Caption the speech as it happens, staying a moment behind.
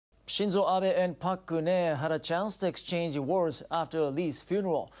Shinzo Abe and Park Geun-hye had a chance to exchange words after Lee's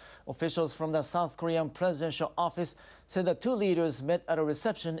funeral. Officials from the South Korean presidential office said the two leaders met at a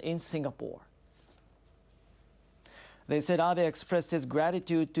reception in Singapore. They said Abe expressed his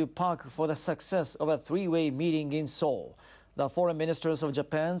gratitude to Park for the success of a three-way meeting in Seoul. The foreign ministers of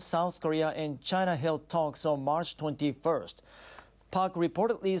Japan, South Korea, and China held talks on March 21st. Park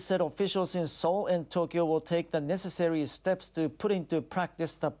reportedly said officials in Seoul and Tokyo will take the necessary steps to put into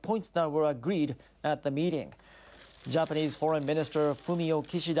practice the points that were agreed at the meeting. Japanese Foreign Minister Fumio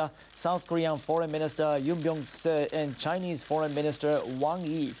Kishida, South Korean Foreign Minister Yoon Byung-se, and Chinese Foreign Minister Wang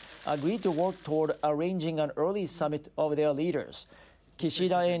Yi agreed to work toward arranging an early summit of their leaders.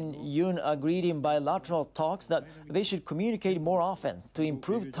 Kishida and Yoon agreed in bilateral talks that they should communicate more often to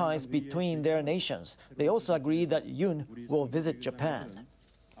improve ties between their nations. They also agreed that Yoon will visit Japan.